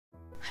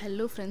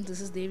Hello friends, this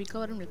is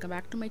Deva4win27 welcome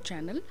back to my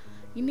channel.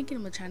 இன்னைக்கு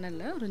நம்ம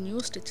சேனல்ல ஒரு நியூ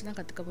ஸ்டிட்ச் தான்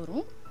கத்துக்க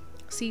போறோம்.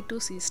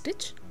 C2C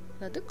Stitch,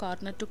 அதாவது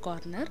corner to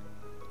corner.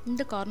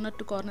 இந்த corner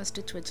to corner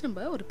stitch வச்சு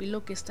நம்ம ஒரு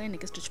pillow case தான்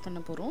இன்னைக்கு ஸ்டிட்ச்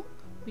பண்ண போறோம்.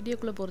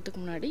 வீடியோக்குள்ள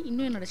போறதுக்கு முன்னாடி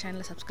இன்னும் என்னோட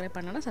சேனலை subscribe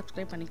பண்ணலனா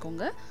subscribe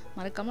பண்ணிக்கோங்க.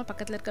 மறக்காம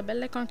பக்கத்துல இருக்க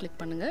bell icon click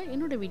பண்ணுங்க.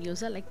 என்னோட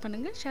வீடியோஸை லைக்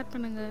பண்ணுங்க, ஷேர்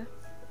பண்ணுங்க.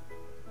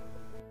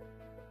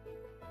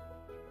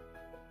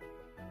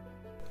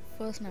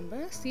 First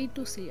number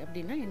C2C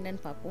அப்படினா என்னன்னு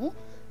பாப்போம்.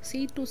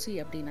 C2C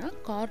அப்படினா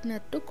corner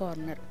to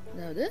corner.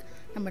 அதாவது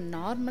நம்ம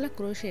நார்மலா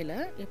crochetல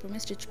எப்பவுமே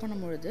ஸ்டிட்ச்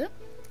பண்ணும்போது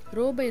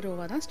row by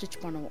row-வா தான் ஸ்டிட்ச்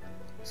பண்ணுவோம்.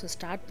 சோ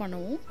ஸ்டார்ட்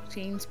பண்ணுவோம்,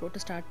 செயின்ஸ்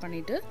போட்டு ஸ்டார்ட்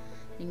பண்ணிட்டு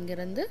இங்க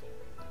இருந்து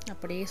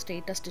அப்படியே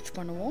ஸ்ட்ரைட்டா ஸ்டிட்ச்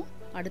பண்ணுவோம்.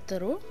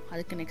 அடுத்த row,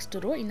 அதுக்கு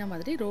next row, இந்த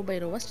மாதிரி row by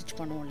row-வா ஸ்டிட்ச்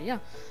பண்ணுவோம் இல்லையா?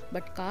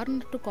 பட்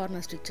corner to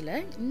corner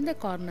ஸ்டிட்ச்ல இந்த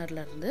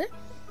கார்னர்ல இருந்து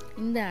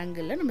இந்த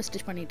ஆங்கிள்ல நம்ம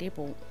ஸ்டிட்ச் பண்ணிட்டே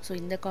போவோம். சோ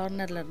இந்த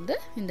கார்னர்ல இருந்து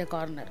இந்த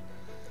கார்னர்.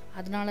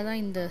 அதனால தான்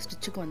இந்த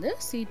ஸ்டிட்சுக்கு வந்து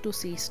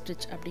C2C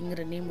Stitch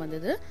அப்படிங்கிற நேம்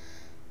வந்தது.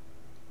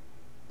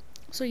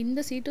 ஸோ இந்த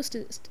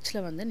C2C ஸ்டிட்சில்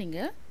வந்து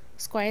நீங்கள்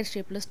ஸ்கொயர்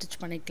ஷேப்பில் ஸ்டிச்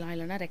பண்ணிக்கலாம்,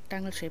 இல்லைனா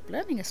ரெக்டாங்கிள் ஷேப்பில்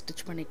நீங்கள்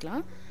ஸ்டிச்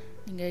பண்ணிக்கலாம்.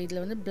 நீங்கள்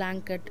இதில் வந்து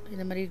பிளாங்கெட்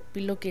இந்த மாதிரி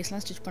பில்லோ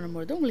கேஸ்லாம் ஸ்டிச்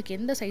பண்ணும்போது உங்களுக்கு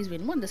எந்த சைஸ்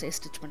வேணுமோ அந்த சைஸ்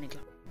ஸ்டிச்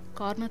பண்ணிக்கலாம்.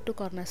 கார்னர் டு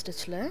கார்னர்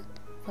ஸ்டிச்சில்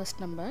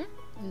ஃபஸ்ட் நம்ம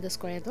இந்த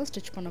ஸ்கொயர் தான்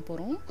ஸ்டிச் பண்ண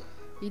போகிறோம்.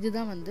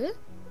 இதுதான் வந்து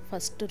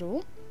ஃபஸ்ட்டு ரோ.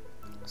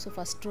 ஸோ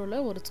ஃபஸ்ட் ரோவில்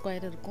ஒரு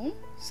ஸ்கொயர் இருக்கும்,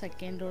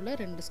 செகண்ட் ரோவில்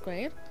 2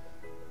 ஸ்கொயர்,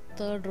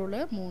 தேர்ட்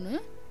ரோவில் 3,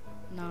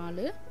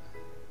 4.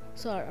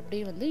 ஸோ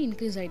அப்படியே வந்து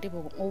இன்க்ரீஸ் ஆகிட்டே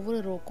போகும். ஒவ்வொரு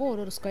ரோக்கும்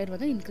ஒரு ஸ்கொயர்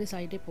வந்து இன்க்ரீஸ்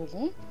ஆகிட்டே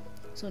போகும்.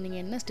 ஸோ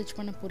நீங்கள் என்ன ஸ்டிச்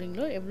பண்ண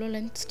போகிறீங்களோ, எவ்வளோ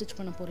லென்த் ஸ்டிச்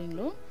பண்ண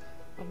போகிறீங்களோ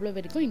அவ்வளோ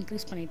வரைக்கும்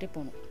இன்க்ரீஸ் பண்ணிகிட்டே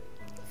போகணும்.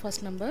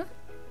 ஃபர்ஸ்ட் நம்ம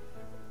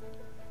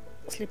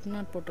ஸ்லிப்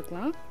நாட்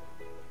போட்டுக்கலாம்.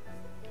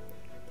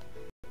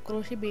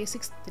 crochet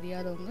பேசிக்ஸ்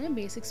தெரியாதவங்க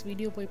பேசிக்ஸ்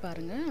வீடியோ போய்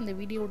பாருங்கள், அந்த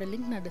வீடியோட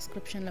லிங்க் நான்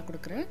டிஸ்கிரிப்ஷனில்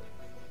கொடுக்குறேன்.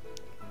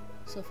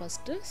 ஸோ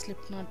ஃபஸ்ட்டு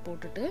ஸ்லிப் நாட்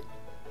போட்டுட்டு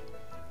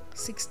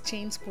 6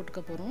 செயின்ஸ் போட்டுக்க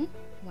போகிறோம்.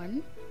 1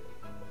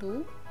 2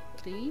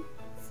 3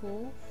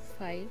 4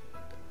 5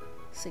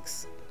 6.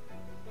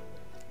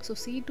 ஸோ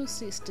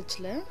C2C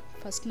ஸ்டிச்சில்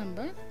ஃபஸ்ட்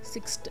நம்ம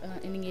 6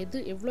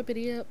 நீங்கள் எவ்வளோ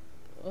பெரிய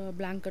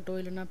பிளாங்கெட்டோ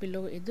இல்லைனா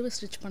பில்லோ எது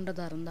ஸ்டிச்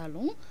பண்ணுறதா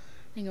இருந்தாலும்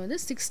நீங்கள் வந்து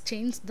 6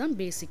 செயின்ஸ் தான்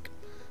பேசிக்.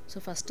 ஸோ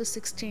ஃபஸ்ட்டு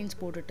 6 செயின்ஸ்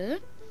போட்டுட்டு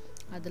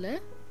அதில்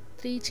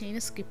 3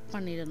 செயினை ஸ்கிப்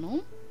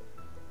பண்ணிடணும்.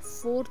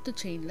 4th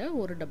செயினில்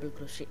ஒரு டபுள்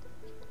crochet,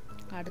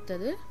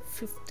 அடுத்தது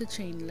 5th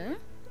செயினில்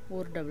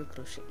ஒரு டபுள்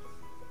crochet,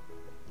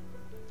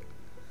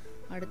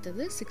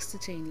 அடுத்தது 6th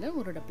செயினில்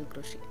ஒரு டபுள்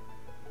crochet.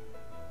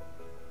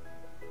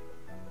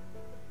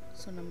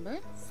 ஸோ நம்ம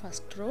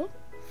ஃபஸ்ட் ரோ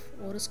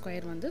ஒரு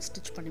ஸ்கொயர் வந்து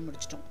ஸ்டிச் பண்ணி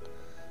முடிச்சிட்டோம்.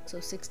 ஸோ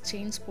 6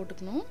 செயின்ஸ்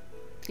போட்டுக்கணும்,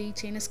 3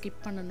 செயினை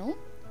ஸ்கிப் பண்ணணும்,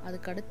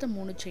 அதுக்கு அடுத்த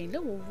 3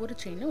 செயினில் ஒவ்வொரு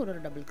செயினில் ஒரு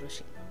double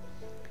crochet.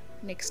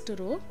 Next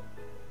row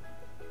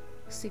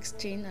 6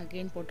 chain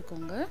again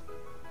போட்டுக்கோங்க.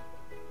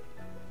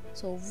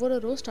 ஸோ ஒவ்வொரு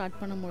ரோ ஸ்டார்ட்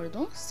பண்ணும்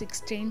பொழுதும்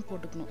 6 செயின்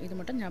போட்டுக்கணும், இது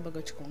மட்டும்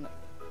ஞாபகம் வச்சுக்கோங்க.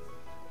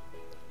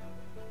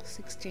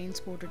 6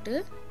 செயின்ஸ் போட்டுட்டு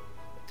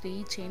 3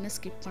 செயினை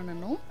ஸ்கிப்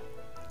பண்ணணும்,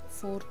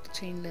 4th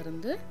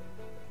செயின்லேருந்து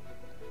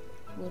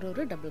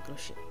ஒரு டபுள்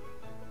crochet,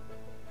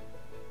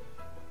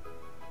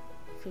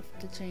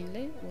 5th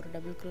செயினில் ஒரு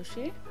டபுள்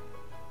crochet,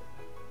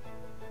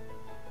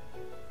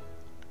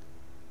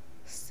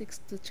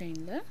 6th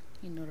செயினில்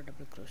இன்னொரு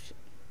டபுள் crochet.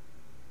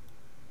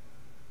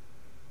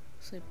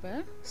 ஸோ இப்போ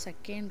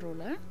செகண்ட்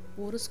ரோவில்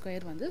ஒரு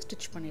ஸ்கொயர் வந்து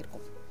ஸ்டிச்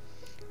பண்ணியிருக்கோம்.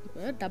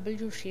 இப்போ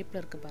டபுள்யூ ஷேப்பில்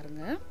இருக்குது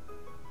பாருங்கள்.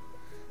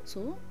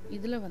 ஸோ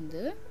இதில்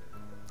வந்து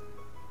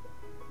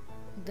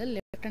இந்த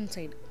லெஃப்ட் ஹேண்ட்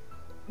சைடு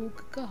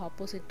ஹூக்குக்கு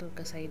ஆப்போசிட்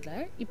இருக்க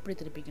சைடில் இப்படி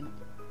திருப்பிக்கணும்.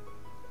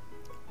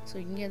 ஸோ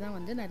இங்கே தான்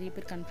வந்து நிறைய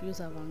பேர்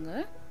கன்ஃபியூஸ் ஆவாங்க.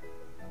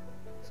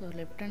 ஸோ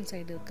லெஃப்ட் ஹேண்ட்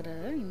சைடு இருக்கிற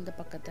இந்த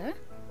பக்கத்தை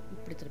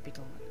இப்படி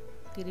திருப்பிக்கோங்க.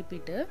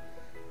 திருப்பிட்டு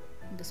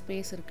இந்த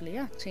ஸ்பேஸ் இருக்கு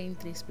இல்லையா, செயின்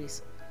 3 ஸ்பேஸ்,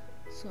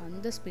 ஸோ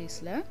அந்த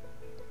ஸ்பேஸில்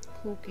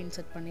ஹூக்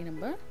இன்சர்ட் பண்ணி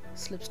நம்ம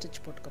ஸ்லிப் ஸ்டிச்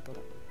போட்டுக்க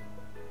போகிறோம்.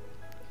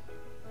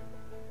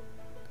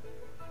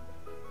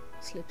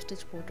 ஸ்லிப்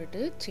ஸ்டிச்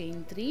போட்டுட்டு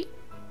செயின் 3,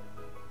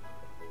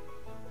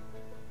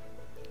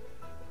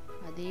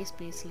 அதே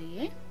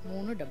ஸ்பேஸ்லேயே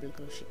 3 டபுள்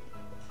crochet.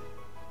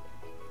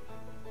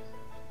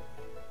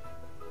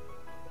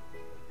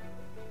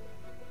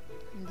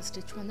 இந்த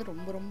ஸ்டிச் வந்து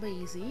ரொம்ப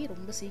ஈஸி,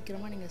 ரொம்ப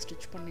சீக்கிரமாக நீங்கள்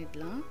ஸ்டிச்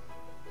பண்ணிடலாம்.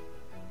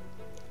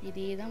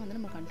 இதே தான் வந்து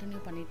நம்ம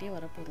கண்டினியூ பண்ணிகிட்டே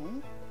வரப்போகிறோம்.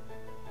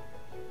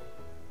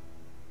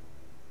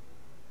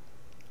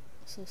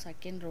 ஸோ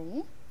செகண்ட்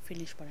ரோவும்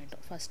ஃபினிஷ்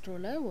பண்ணிட்டோம். ஃபஸ்ட்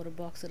ரோவில் ஒரு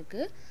பாக்ஸ்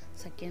இருக்குது,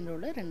 செகண்ட்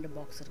ரோவில் 2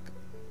 பாக்ஸ் இருக்குது.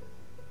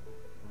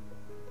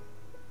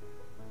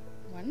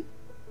 1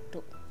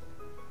 2.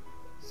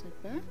 ஸோ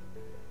இப்போ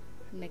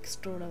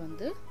நெக்ஸ்ட் ரோவில்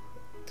வந்து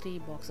 3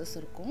 பாக்ஸஸ்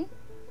இருக்கும்.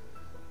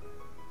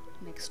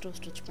 நெக்ஸ்ட் ரோ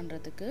ஸ்டிச்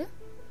பண்ணுறதுக்கு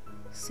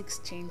 6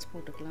 செயின்ஸ்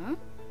போட்டுக்கலாம்.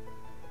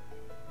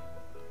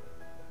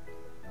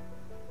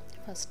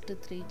 ஃபஸ்ட்டு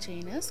 3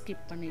 செயினை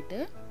ஸ்கிப்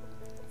பண்ணிவிட்டு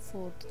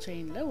 4th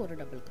செயினில் ஒரு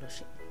டபுள்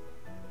crochet,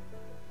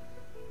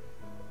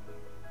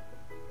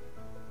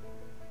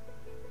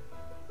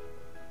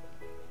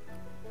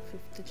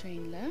 5th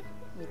செயினில்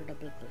ஒரு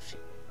டபுள்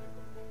crochet,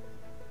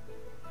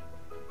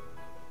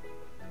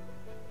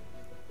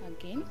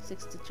 again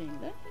 6th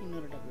chainல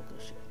இன்னொரு double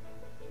crochet.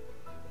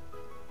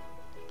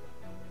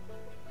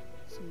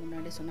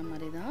 முன்னாடி சொன்ன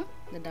மாதிரி தான்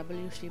இந்த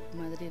W ஷேப்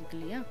மாதிரி இருக்கு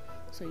இல்லையா,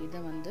 ஸோ இதை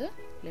வந்து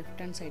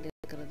லெஃப்ட் ஹேண்ட் சைடு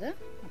இருக்கிறத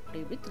அப்படி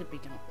இப்படி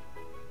திருப்பிக்கணும்.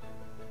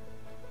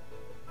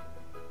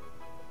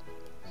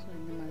 ஸோ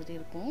இந்த மாதிரி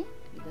இருக்கும்,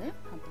 இதை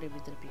அப்படி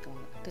இப்படி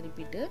திருப்பிக்கோங்க.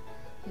 திருப்பிட்டு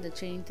இந்த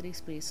செயின் 3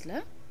 ஸ்பேஸில்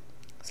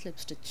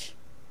ஸ்லிப் ஸ்டிச்.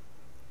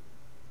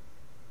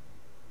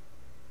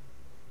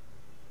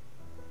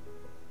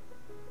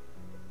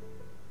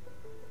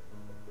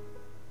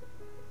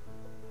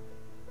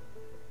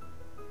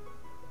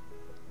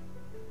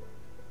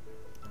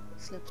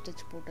 ஸ்லிப்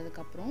ஸ்டிச்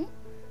போட்டதுக்கப்புறம்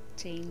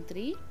செயின்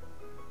 3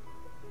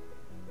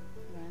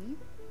 1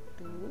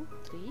 2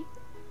 3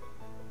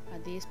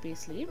 அதே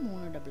ஸ்பேஸ்லேயே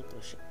 3 டபுள்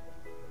க்ரோஷே.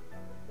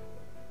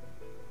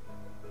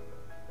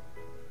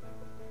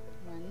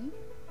 1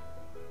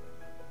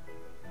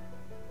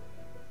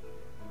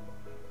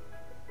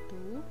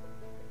 2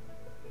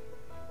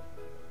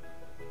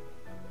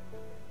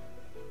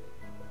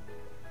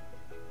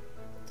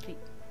 3.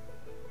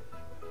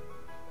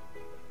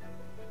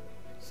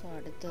 ஸோ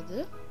அடுத்தது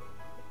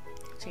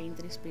chain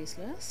 3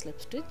 spaceல slip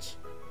stitch,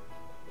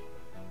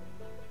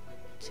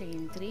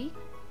 chain 3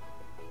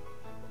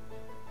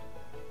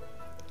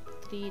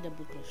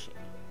 double crochet,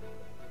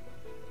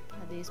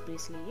 அதே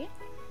ஸ்பேஸ்லயே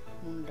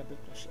 3 double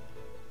crochet.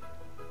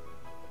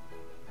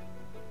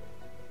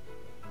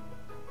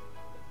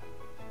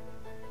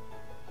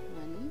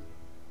 One,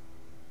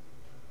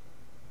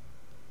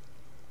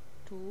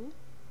 two,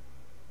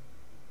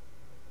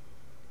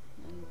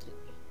 and 3.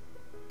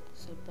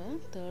 So இப்போ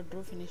தேர்ட்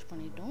ரோ ஃபினிஷ்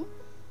பண்ணிட்டோம்.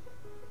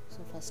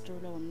 ஸோ ஃபஸ்ட்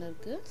ரோவில் 1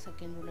 இருக்குது,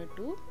 செகண்ட் ரோவில்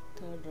 2,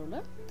 தேர்ட்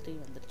ரோவில் 3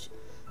 வந்துடுச்சு.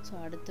 ஸோ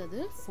அடுத்தது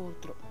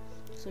ஃபோர்த் ரோ.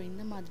 ஸோ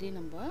இந்த மாதிரி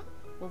நம்ம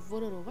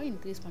ஒவ்வொரு ரோவாக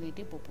இன்க்ரீஸ்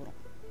பண்ணிகிட்டே போகிறோம்.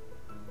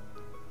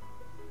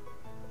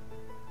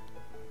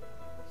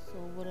 ஸோ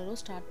ஒவ்வொரு ரோ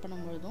ஸ்டார்ட்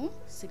பண்ணும்பொழுதும்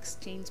 6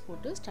 செயின்ஸ்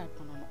போட்டு ஸ்டார்ட்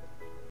பண்ணணும்.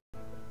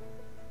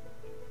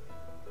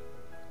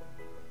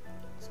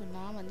 ஸோ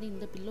நான் வந்து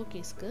இந்த பில்லோ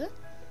கேஸ்க்கு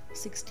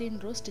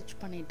 16 ரோ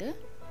ஸ்டிச் பண்ணிவிட்டு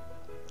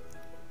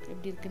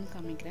எப்படி இருக்குன்னு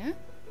காமிக்கிறேன்.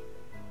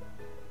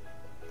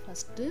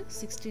 ஃபஸ்ட்டு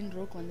 16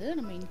 ரோக்கு வந்து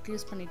நம்ம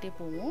இன்க்ரீஸ் பண்ணிகிட்டே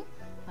போவோம்,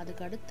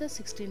 அதுக்கு அடுத்த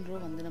 16 ரோ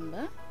வந்து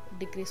நம்ம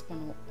டிக்ரீஸ்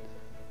பண்ணுவோம்.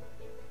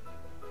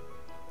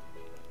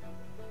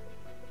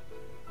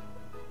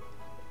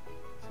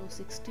 ஸோ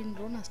 16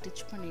 ரோ நான்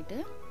ஸ்டிச் பண்ணிவிட்டு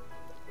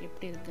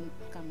எப்படி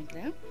இருக்குன்னு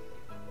காமிக்கிறேன்.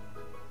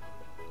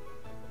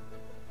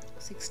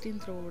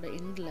 16th ரோவோட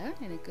எண்டில்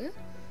எனக்கு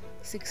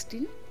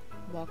 16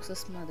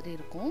 பாக்ஸஸ் மாதிரி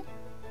இருக்கும்.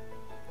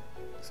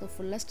 ஸோ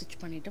ஃபுல்லாக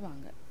ஸ்டிச் பண்ணிவிட்டு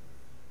வாங்க.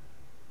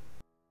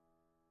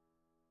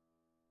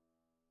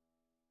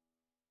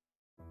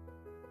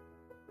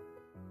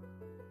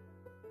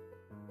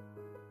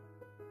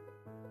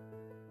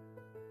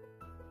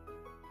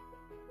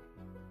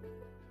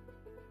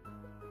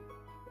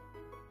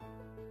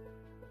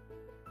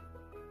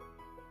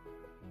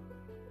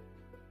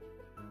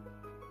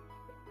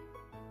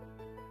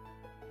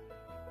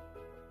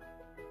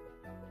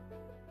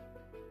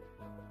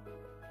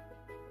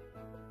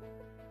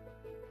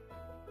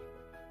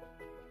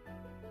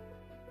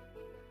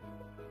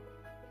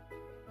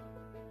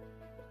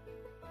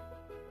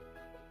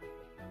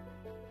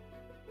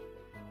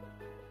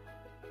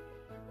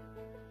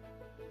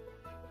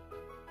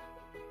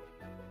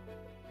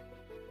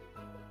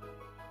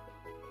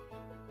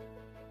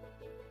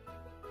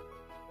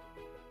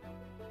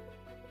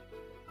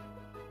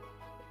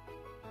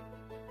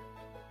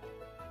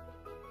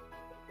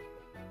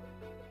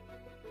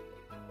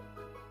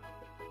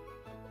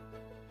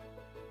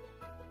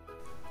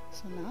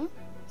 ஸோ நான்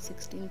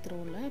 16th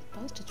ரோவில்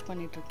இப்போ ஸ்டிச்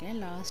பண்ணிகிட்ருக்கேன்.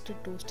 லாஸ்ட்டு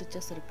 2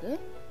 ஸ்டிச்சஸ் இருக்குது.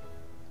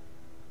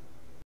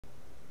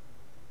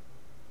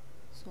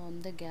 ஸோ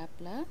அந்த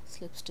கேப்பில்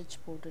ஸ்லிப் ஸ்டிச்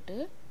போட்டுட்டு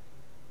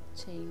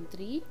செயின்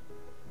 3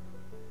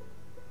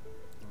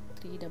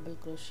 டபுள்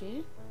க்ரோஷே,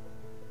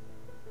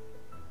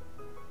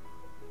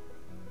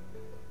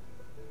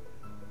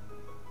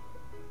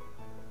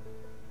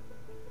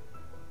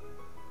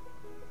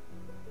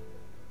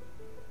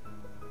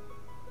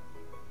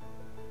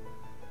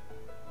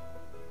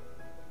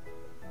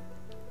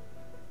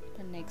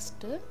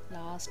 நெக்ஸ்ட்டு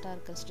லாஸ்ட்டாக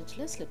இருக்கிற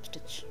ஸ்டிச்சில் ஸ்லிப்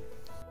ஸ்டிச்.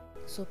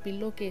 ஸோ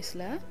பில்லோ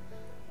கேஸில்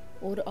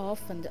ஒரு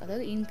ஆஃப் வந்து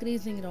அதாவது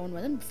இன்க்ரீஸிங் ரவுண்ட்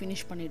வந்து நம்ம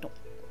ஃபினிஷ் பண்ணிட்டோம்.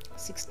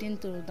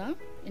 16th ரோ தான்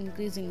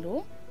increasing row.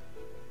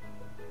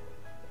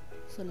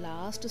 So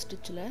last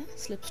ஸ்டிச்சில்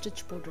slip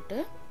stitch போட்டுட்டு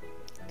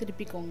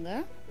திருப்பிக்கோங்க.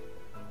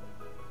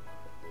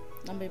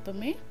 நம்ம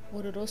எப்போவுமே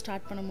ஒரு ரோ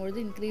ஸ்டார்ட்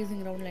பண்ணும்பொழுது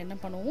இன்க்ரீஸிங் ரவுண்டில் என்ன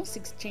பண்ணுவோம்,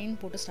 6 செயின்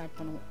போட்டு ஸ்டார்ட்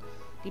பண்ணுவோம்.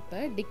 இப்போ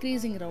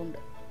டிக்ரீஸிங்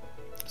ரவுண்டு.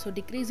 ஸோ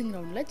டிக்ரீஸிங்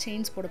ரவுண்டில்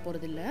செயின்ஸ் போட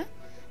போகிறதில்ல.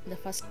 இந்த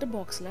ஃபஸ்ட்டு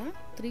பாக்ஸில்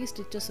 3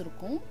 ஸ்டிச்சஸ்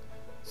இருக்கும்.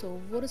 ஸோ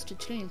ஒவ்வொரு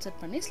ஸ்டிச்லையும் இன்சர்ட்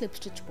பண்ணி ஸ்லிப்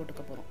ஸ்டிச்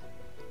போட்டுக்க போகிறோம்.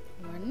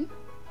 1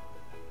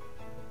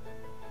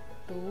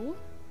 2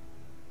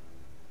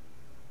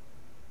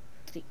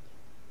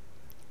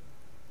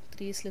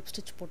 3 ஸ்லிப்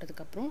ஸ்டிச்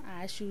போட்டதுக்கப்புறம்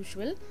ஆஸ்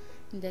யூஷுவல்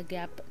இந்த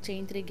கேப்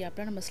செயின் 3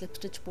 கேப்பில் நம்ம ஸ்லிப்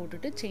ஸ்டிச்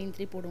போட்டுட்டு செயின்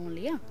 3 போடுவோம்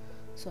இல்லையா,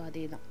 ஸோ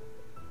அதே தான்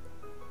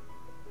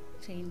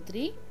செயின்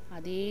 3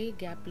 அதே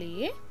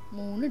கேப்லேயே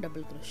 3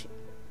 டபுள் க்ரோஷே.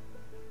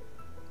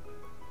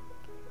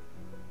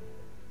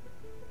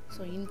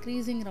 ஸோ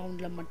இன்க்ரீஸிங்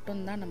ரவுண்டில்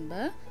மட்டும்தான் நம்ம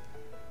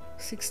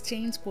 6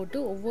 செயின்ஸ் போட்டு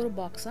ஒவ்வொரு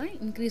பாக்ஸாக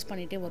இன்க்ரீஸ்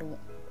பண்ணிகிட்டே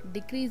வருவோம்.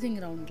 டிக்ரீசிங்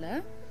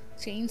ரவுண்டில்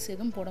செயின்ஸ்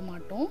எதுவும் போட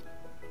மாட்டோம்.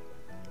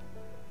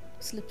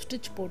 ஸ்லிப்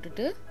ஸ்டிச்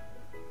போட்டுட்டு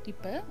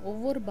இப்போ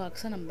ஒவ்வொரு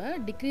பாக்ஸை நம்ம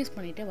டிக்ரீஸ்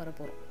பண்ணிகிட்டே வர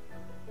போகிறோம்.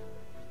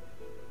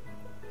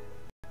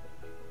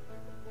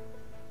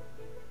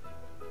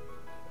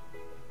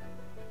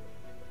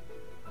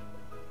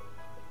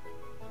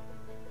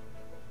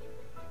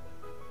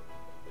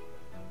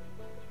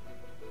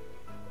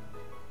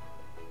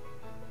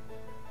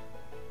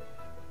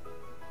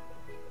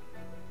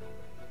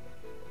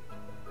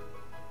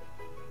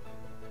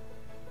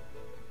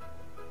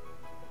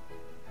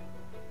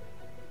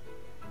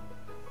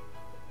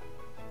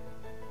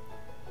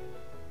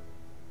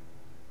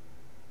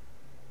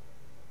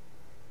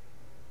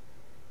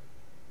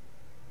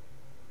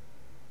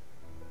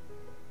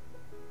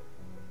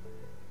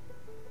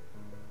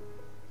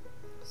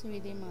 ஸோ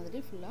இதே மாதிரி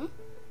ஃபுல்லாக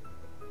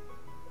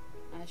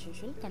ஆஸ்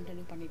யூஷுவல்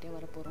கண்டினியூ பண்ணிகிட்டே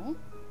வர போகிறோம்.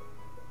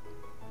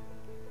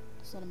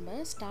 ஸோ நம்ம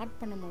ஸ்டார்ட்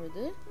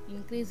பண்ணும்பொழுது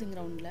இன்க்ரீஸிங்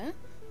ரவுண்டில்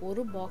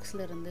ஒரு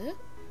பாக்ஸ்லேருந்து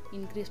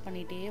இன்க்ரீஸ்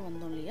பண்ணிகிட்டே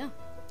வந்தோம் இல்லையா?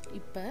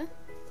 இப்போ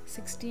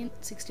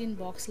 16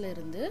 பாக்ஸில்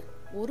இருந்து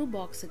ஒரு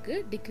பாக்ஸுக்கு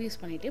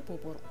டிக்ரீஸ் பண்ணிகிட்டே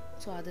போகிறோம்.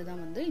 ஸோ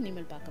அதுதான் வந்து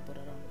இனிமேல் பார்க்க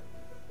போகிற ரவுண்டு.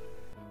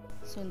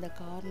 ஸோ இந்த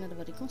கார்னர்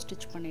வரைக்கும்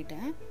ஸ்டிச்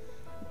பண்ணிட்டேன்.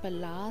 இப்போ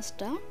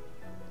லாஸ்ட்டாக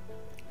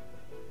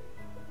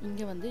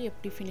இங்கே வந்து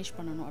எப்படி ஃபினிஷ்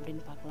பண்ணணும்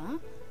அப்படின்னு பார்க்கலாம்.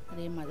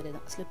 அதே மாதிரி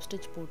தான் ஸ்லிப்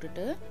ஸ்டிச்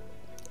போட்டுட்டு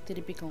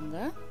திருப்பிக்கோங்க.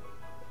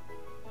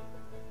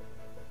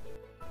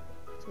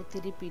 ஸோ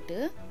திருப்பிட்டு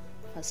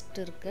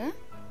ஃபஸ்ட்டு இருக்க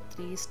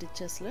 3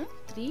 ஸ்டிச்சஸில்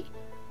 3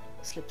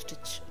 ஸ்லிப்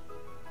ஸ்டிச்,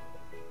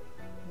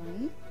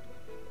 1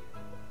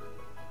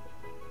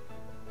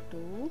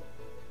 2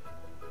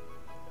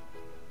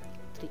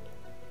 3.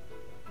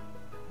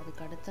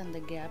 அதுக்கு அடுத்து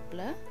அந்த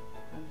கேப்பில்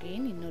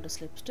அகெயின் இன்னொரு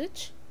ஸ்லிப்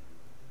ஸ்டிச்,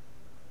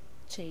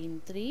 செயின்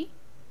 3,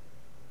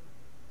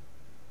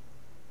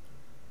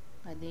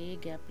 அதே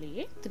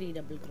கேப்லேயே 3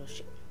 டபுள்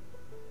க்ரோஷே.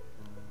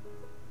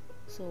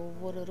 ஸோ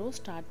ஒவ்வொரு ரோ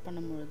ஸ்டார்ட்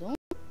பண்ணும்பொழுதும்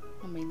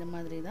நம்ம இந்த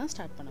மாதிரி தான்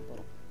ஸ்டார்ட் பண்ண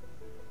போகிறோம்.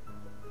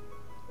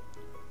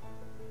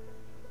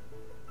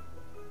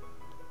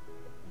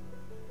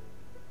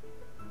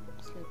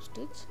 Slip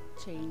stitch,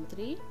 chain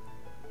 3,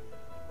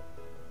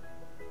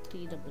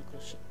 3 double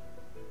crochet.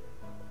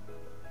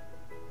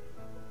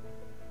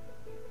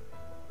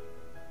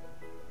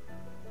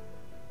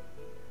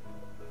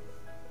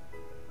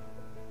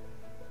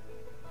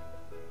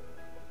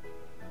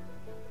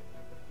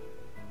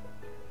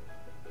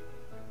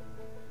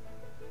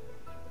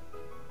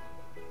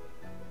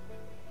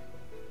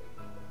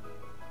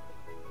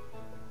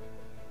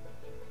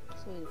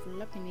 So இது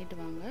ஃபுல்லாக பின்னிட்டு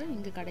வாங்க.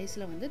 இங்கே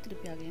கடைசியில் வந்து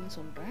திருப்பி அகைன்னு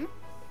சொல்கிறேன்.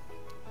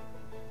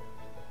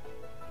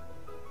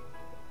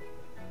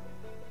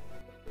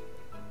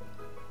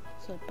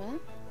 ஸோ இப்போ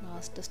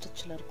லாஸ்ட்டு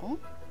ஸ்டிச்சில் இருக்கும்.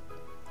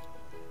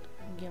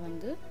 இங்கே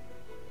வந்து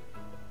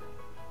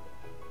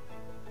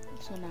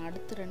ஸோ நான்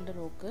அடுத்த 2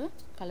 ரோக்கு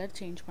கலர்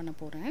சேஞ்ச் பண்ண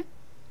போகிறேன்.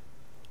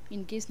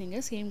 இன்கேஸ்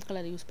நீங்கள் சேம்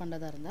கலர் யூஸ்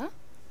பண்ணுறதா இருந்தால்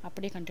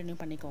அப்படியே கண்டினியூ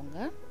பண்ணிக்கோங்க.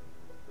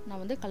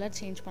 நான் வந்து கலர்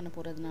சேஞ்ச் பண்ண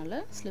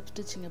போகிறதுனால ஸ்லிப்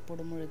ஸ்டிச்சிங்கை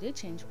போடும்பொழுதே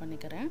சேஞ்ச்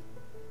பண்ணிக்கிறேன்.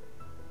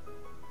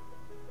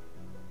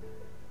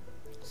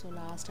 ஸோ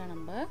லாஸ்ட்டாக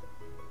நம்ம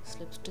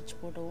ஸ்லிப் ஸ்டிச்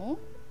போடுவோம்.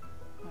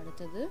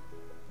 அடுத்தது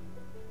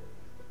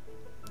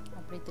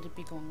அப்படியே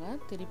திருப்பிக்கோங்க.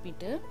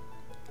 திருப்பிட்டு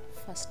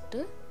ஃபஸ்ட்டு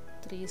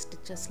 3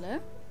 ஸ்டிச்சஸில்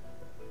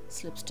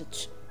ஸ்லிப்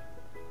ஸ்டிச்,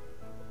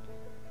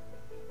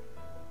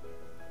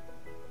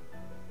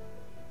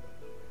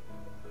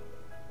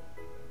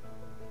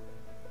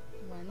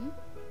 1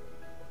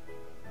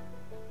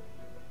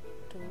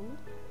 2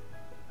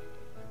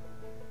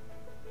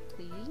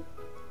 3.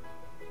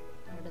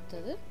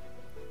 அடுத்தது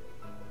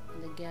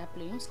இந்த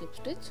கேப்லேயும் ஸ்லிப்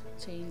ஸ்டிச்,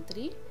 செயின்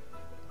 3,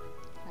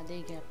 அதே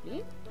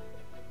கேப்லேயும்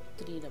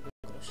 3 டபுள்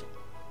க்ரோஷே.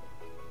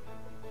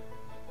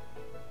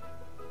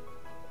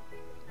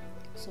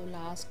 ஸோ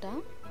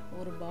லாஸ்ட்டாக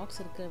ஒரு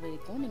பாக்ஸ் இருக்கிற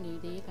வரைக்கும் நீங்கள்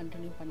இதையே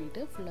கண்டினியூ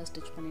பண்ணிவிட்டு ஃபுல்லாக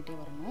ஸ்டிச் பண்ணிகிட்டே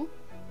வரணும்.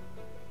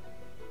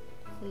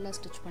 ஃபுல்லாக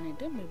ஸ்டிச்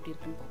பண்ணிவிட்டு எப்படி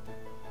இருக்குன்னு பார்ப்போம்.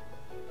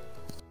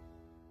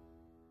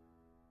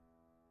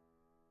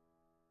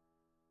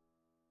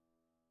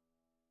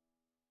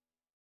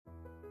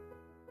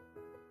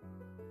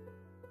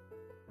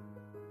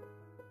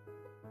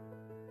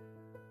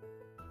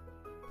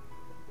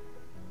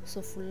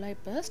 ஸோ ஃபுல்லாக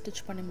இப்போ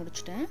ஸ்டிச் பண்ணி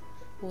முடிச்சிட்டேன்.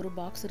 ஒரு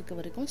பாக்ஸ் இருக்க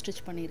வரைக்கும்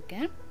ஸ்டிச்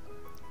பண்ணியிருக்கேன்.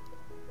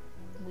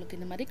 உங்களுக்கு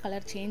இந்த மாதிரி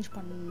கலர் சேஞ்ச்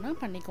பண்ணணுன்னா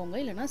பண்ணிக்கோங்க,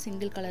 இல்லைனா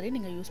சிங்கிள் கலரே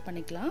நீங்கள் யூஸ்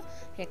பண்ணிக்கலாம்.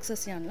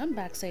 எக்ஸஸ் யான்லாம்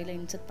பேக் சைடில்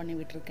இன்சர்ட் பண்ணி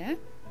விட்டுருக்கேன்.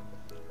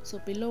 ஸோ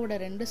பில்லோவோட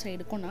 2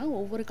 சைடுக்கும் நான்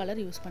ஒவ்வொரு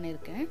கலர் யூஸ்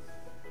பண்ணியிருக்கேன்.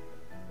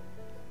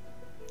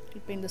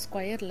 இப்போ இந்த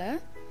ஸ்கொயரில்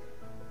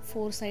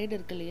 4 சைடு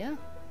இருக்கு இல்லையா?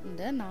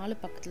 இந்த 4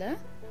 பக்கத்தில்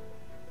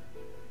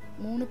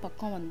 3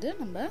 பக்கம் வந்து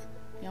நம்ம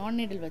yarn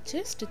needle வச்சு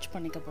ஸ்டிச்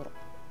பண்ணிக்க போகிறோம்.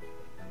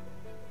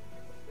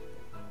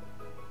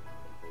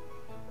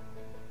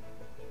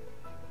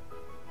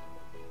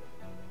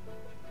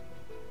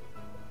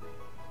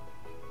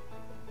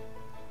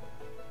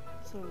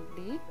 ஸோ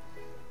இப்படி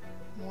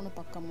 3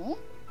 பக்கமும்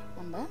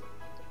நம்ம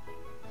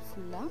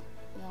ஃபுல்லாக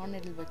yarn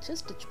needle வச்சு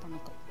ஸ்டிச்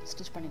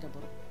பண்ணிக்க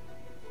போகிறோம்.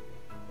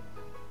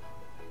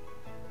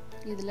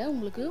 இதில்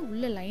உங்களுக்கு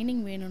உள்ள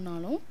லைனிங்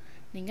வேணும்னாலும்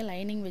நீங்கள்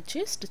லைனிங் வச்சு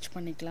ஸ்டிச்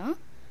பண்ணிக்கலாம்.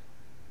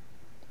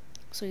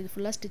 ஸோ இது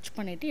ஃபுல்லாக ஸ்டிச்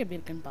பண்ணிவிட்டு எப்படி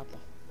இருக்குன்னு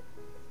பார்ப்போம்.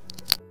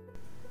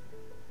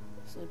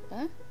 ஸோ இப்போ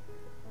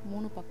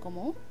 3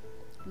 பக்கமும்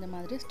இந்த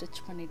மாதிரி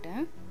ஸ்டிச்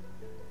பண்ணிட்டேன்.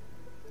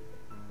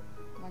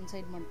 ஒன்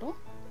சைடு மட்டும்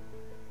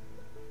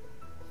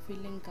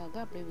ஃபில்லிங்காக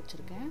அப்படியே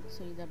வச்சுருக்கேன்.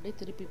 ஸோ இதை அப்படியே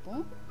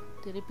திருப்பிப்போம்.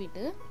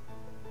 திருப்பிட்டு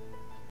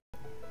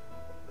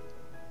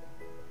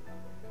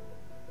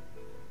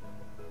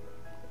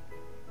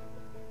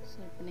ஸோ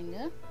இப்போ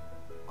நீங்கள்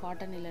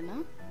காட்டன் இல்லைன்னா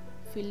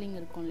ஃபில்லிங்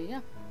இருக்கும் இல்லையா,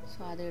 ஸோ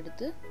அதை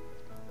எடுத்து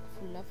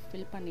ஃபுல்லாக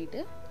ஃபில்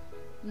பண்ணிவிட்டு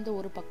இந்த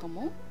ஒரு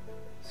பக்கமும்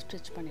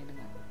ஸ்டிச்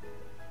பண்ணிவிடுங்க.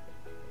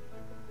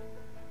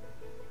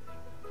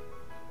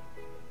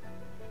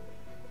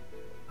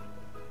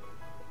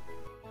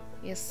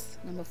 எஸ்,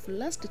 நம்ம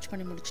ஃபுல்லாக ஸ்டிச்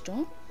பண்ணி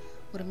முடிச்சிட்டோம்.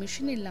 ஒரு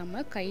மிஷின்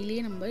இல்லாமல்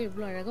கையிலேயே நம்ம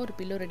எவ்வளோ அழகாக ஒரு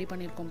பில்லோ ரெடி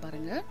பண்ணியிருக்கோம்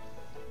பாருங்கள்.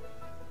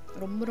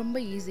 ரொம்ப ரொம்ப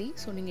ஈஸி.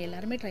 ஸோ நீங்கள்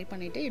எல்லாருமே ட்ரை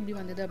பண்ணிவிட்டு எப்படி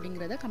வந்தது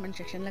அப்படிங்கிறத கமெண்ட்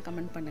செக்ஷனில்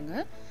கமெண்ட்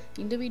பண்ணுங்கள்.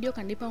 இந்த வீடியோ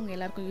கண்டிப்பாக உங்கள்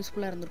எல்லாருக்கும்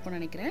யூஸ்ஃபுல்லாக இருந்திருக்கும்னு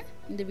நினைக்கிறேன்.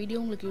 இந்த வீடியோ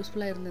உங்களுக்கு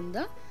யூஸ்ஃபுல்லாக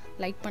இருந்திருந்தால்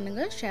லைக்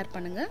பண்ணுங்கள், ஷேர்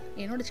பண்ணுங்கள்,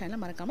 என்னோட சேனலை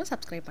மறக்காமல்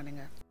சப்ஸ்கிரைப்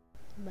பண்ணுங்கள்.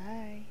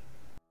 பாய்.